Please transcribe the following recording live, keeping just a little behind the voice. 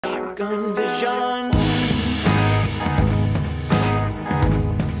shotgun vision.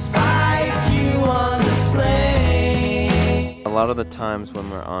 Spied you on the plane. A lot of the times when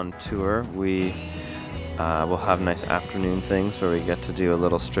we're on tour, we will have nice afternoon things where we get to do a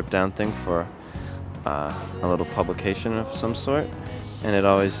little strip down thing for a little publication of some sort, and it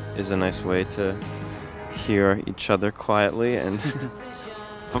always is a nice way to hear each other quietly and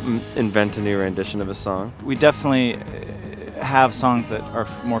invent a new rendition of a song. We definitely have songs that are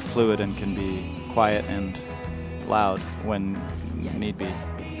more fluid and can be quiet and loud when need be.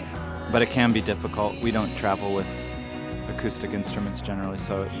 But it can be difficult. We don't travel with acoustic instruments generally,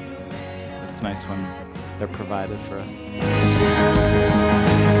 so it's nice when they're provided for us.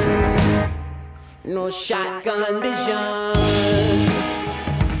 No shotgun vision.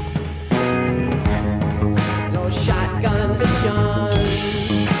 No shotgun vision.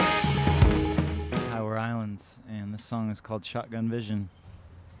 Hi, we're Islands, and this song is called Shotgun Vision,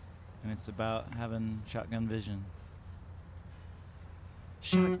 and it's about having shotgun vision.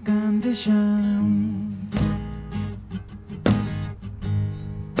 Shotgun vision.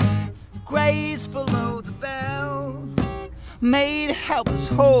 Grace below the bell, made helpless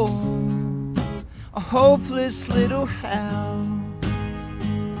whole, a hopeless little hell.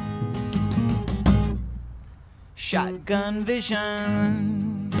 Shotgun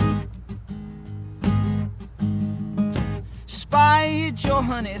vision. Spied your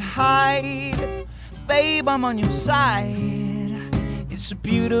hunted hide, babe, I'm on your side. It's a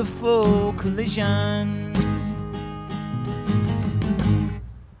beautiful collision.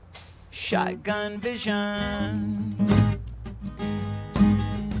 Shotgun vision.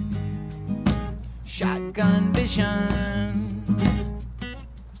 Shotgun vision.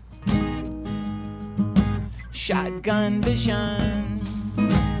 Shotgun vision.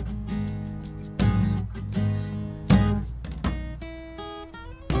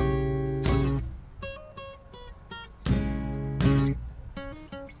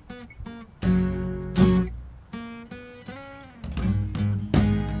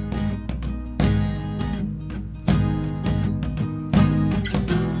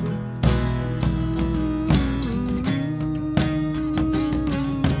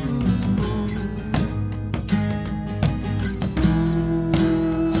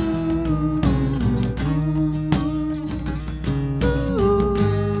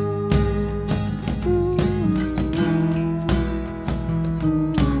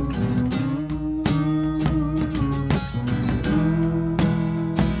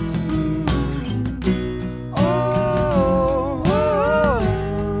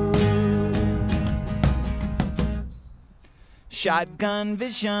 Shotgun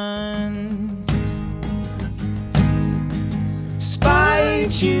vision.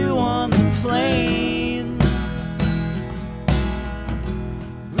 Spied you on the plains,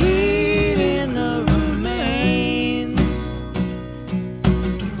 reading the remains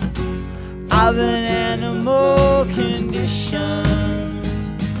of an animal condition.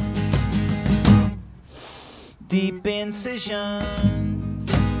 Deep incision.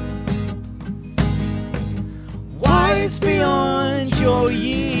 Wise beyond your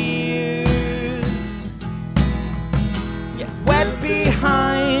years, yet wet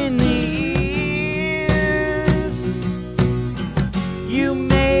behind the ears. You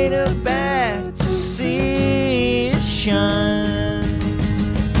made a bad decision.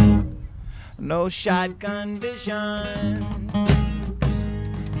 No shotgun vision.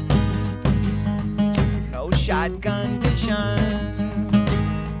 No shotgun vision.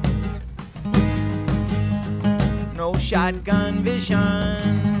 No shotgun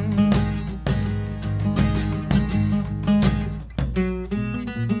vision.